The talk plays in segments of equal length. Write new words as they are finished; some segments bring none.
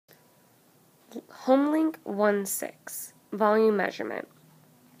Homelink 1-6, volume measurement.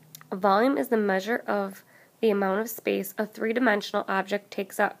 Volume is the measure of the amount of space a three-dimensional object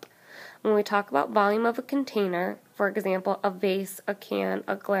takes up. When we talk about volume of a container, for example, a vase, a can,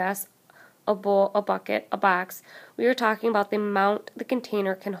 a glass, a bowl, a bucket, a box, we are talking about the amount the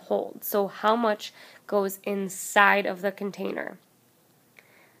container can hold. So how much goes inside of the container.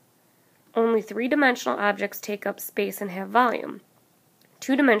 Only three-dimensional objects take up space and have volume.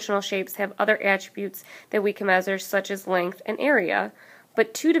 Two-dimensional shapes have other attributes that we can measure, such as length and area,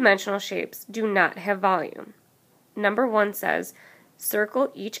 but two-dimensional shapes do not have volume. Number 1 says,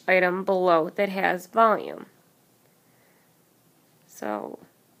 circle each item below that has volume. So,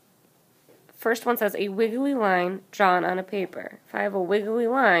 first one says a wiggly line drawn on a paper. If I have a wiggly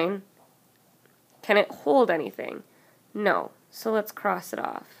line, can it hold anything? No. So let's cross it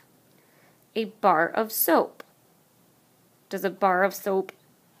off. A bar of soap. Does a bar of soap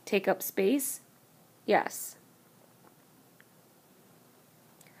take up space? Yes.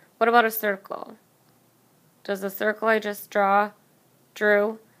 What about a circle? Does the circle I just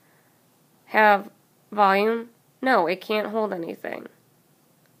drew, have volume? No, it can't hold anything.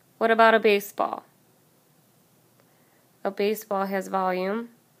 What about a baseball? A baseball has volume.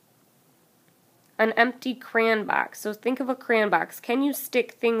 An empty crayon box. So think of a crayon box. Can you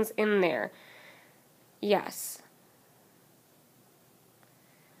stick things in there? Yes.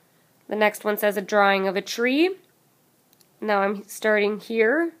 The next one says a drawing of a tree. Now I'm starting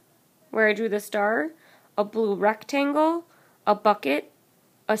here, where I drew the star. A blue rectangle, a bucket,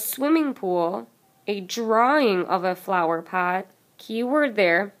 a swimming pool, a drawing of a flower pot, keyword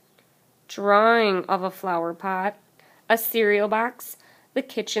there, drawing of a flower pot, a cereal box, the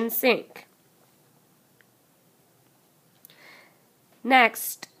kitchen sink.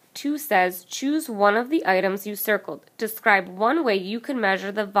 Next, 2 says, choose one of the items you circled. Describe one way you can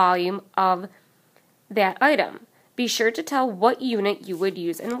measure the volume of that item. Be sure to tell what unit you would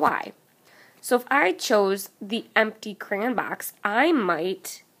use and why. So if I chose the empty crayon box, I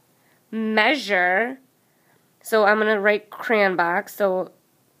might measure, so I'm going to write crayon box, so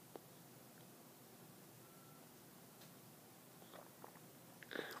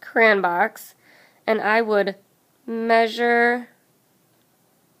crayon box, and I would measure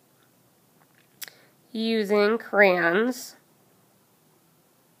using crayons.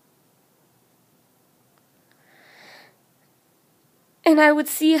 And I would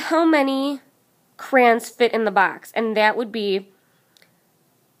see how many crayons fit in the box, and that would be,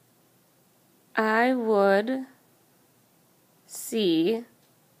 I would see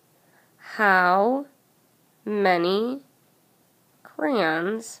how many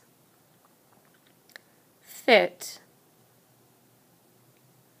crayons fit.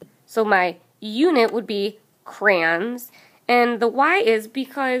 So my unit would be crayons, and the why is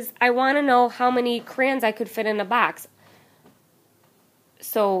because I want to know how many crayons I could fit in a box,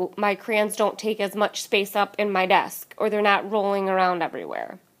 so my crayons don't take as much space up in my desk, or they're not rolling around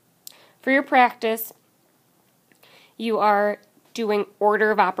everywhere. For your practice, you are doing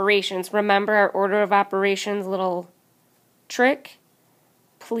order of operations. Remember our order of operations little trick?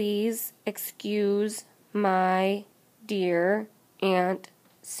 Please excuse my dear Aunt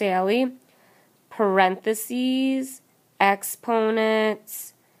Sally. Parentheses,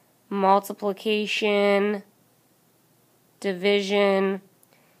 exponents, multiplication, division,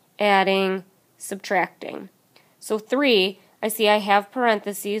 adding, subtracting. So 3, I see I have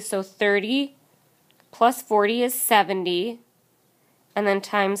parentheses, so 30 plus 40 is 70, and then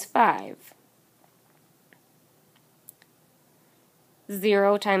times 5.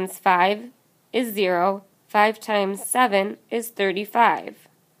 0 times 5 is 0. 5 times 7 is 35.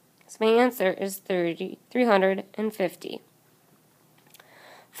 So my answer is 350.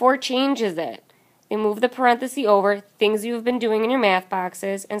 4 changes it. They move the parenthesis over, things you have been doing in your math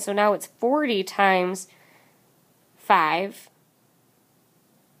boxes, and so now it's 40 times 5.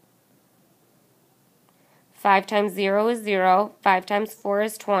 5 times 0 is 0, 5 times 4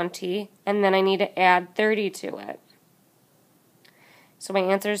 is 20, and then I need to add 30 to it. So my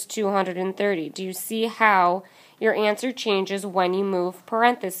answer is 230. Do you see how your answer changes when you move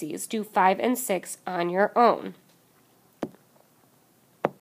parentheses? Do 5 and 6 on your own.